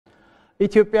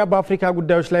ኢትዮጵያ በአፍሪካ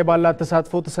ጉዳዮች ላይ ባላት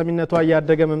ተሳትፎ ተሰሚነቷ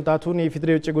እያደገ መምጣቱን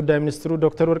የኢፌዴሪ ውጭ ጉዳይ ሚኒስትሩ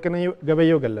ዶክተር ወርቅነህ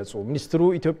ገበየሁ ገለጹ።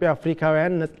 ሚኒስትሩ ኢትዮጵያ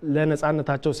አፍሪካውያን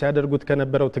ለነጻነታቸው ሲያደርጉት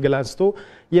ከነበረው ትግል አንስቶ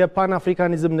የፓን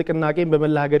አፍሪካኒዝም ንቅናቄን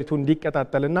በመላ ሀገሪቱ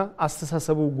እንዲቀጣጠልና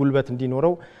አስተሳሰቡ ጉልበት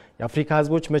እንዲኖረው የአፍሪካ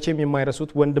ህዝቦች መቼም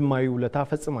የማይረሱት ወንድማዊ ውለታ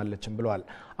ፈጽማለችም ብለዋል።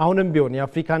 አሁንም ቢሆን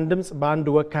የአፍሪካን ድምጽ በአንድ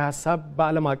ወካይ ሐሳብ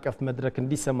በዓለም አቀፍ መድረክ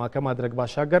እንዲሰማ ከማድረግ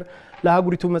ባሻገር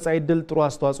ለሀገሪቱ መጻኢ ዕድል ጥሩ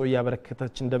አስተዋጽኦ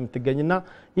እያበረከተች እንደምትገኝና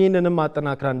ይህንንም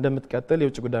አጠናክራ እንደምትቀጥል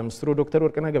የውጭ ጉዳይ ሚኒስትሩ ዶክተር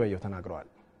ወርቅነህ ገበየሁ ተናግረዋል።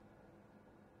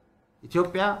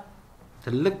 ኢትዮጵያ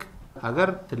ትልቅ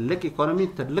ሀገር፣ ትልቅ ኢኮኖሚ፣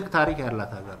 ትልቅ ታሪክ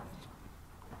ያላት ሀገር ነች።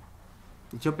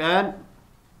 ኢትዮጵያውያን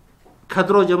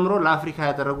ከድሮ ጀምሮ ለአፍሪካ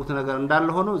ያደረጉት ነገር እንዳለ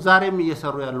ሆኖ ዛሬም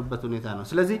እየሰሩ ያሉበት ሁኔታ ነው።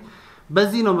 ስለዚህ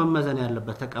በዚህ ነው መመዘን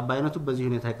ያለበት ተቀባይነቱ በዚህ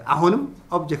ሁኔታ አሁንም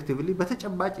ኦብጀክቲቭሊ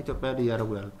በተጨባጭ ኢትዮጵያውያን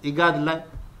እያደረጉ ያሉት ኢጋድ ላይ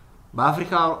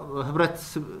በአፍሪካ ህብረት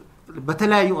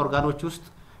በተለያዩ ኦርጋኖች ውስጥ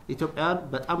ኢትዮጵያውያን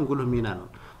በጣም ጉልህ ሚና ነው።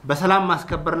 በሰላም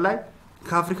ማስከበር ላይ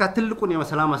ከአፍሪካ ትልቁን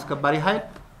የሰላም አስከባሪ ኃይል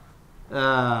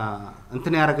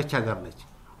እንትን ያረጋች ሀገር ነች፣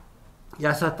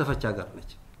 ያሳተፈች ሀገር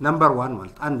ነች። ነምበር 1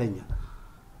 ማለት አንደኛ።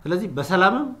 ስለዚህ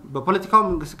በሰላምም በፖለቲካው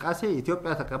እንቅስቃሴ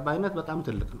ኢትዮጵያ ተቀባይነት በጣም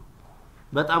ትልቅ ነው፣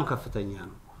 በጣም ከፍተኛ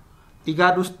ነው።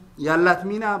 ኢጋድ ውስጥ ያላት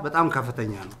ሚና በጣም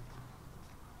ከፍተኛ ነው።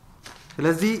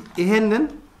 ስለዚህ ይሄንን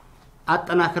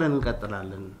አጠናክረን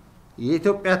እንቀጥላለን።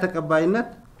 የኢትዮጵያ ተቀባይነት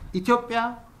ኢትዮጵያ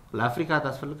ለአፍሪካ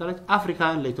ታስፈልጋለች፣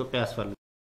 አፍሪካን ለኢትዮጵያ ያስፈልጋል።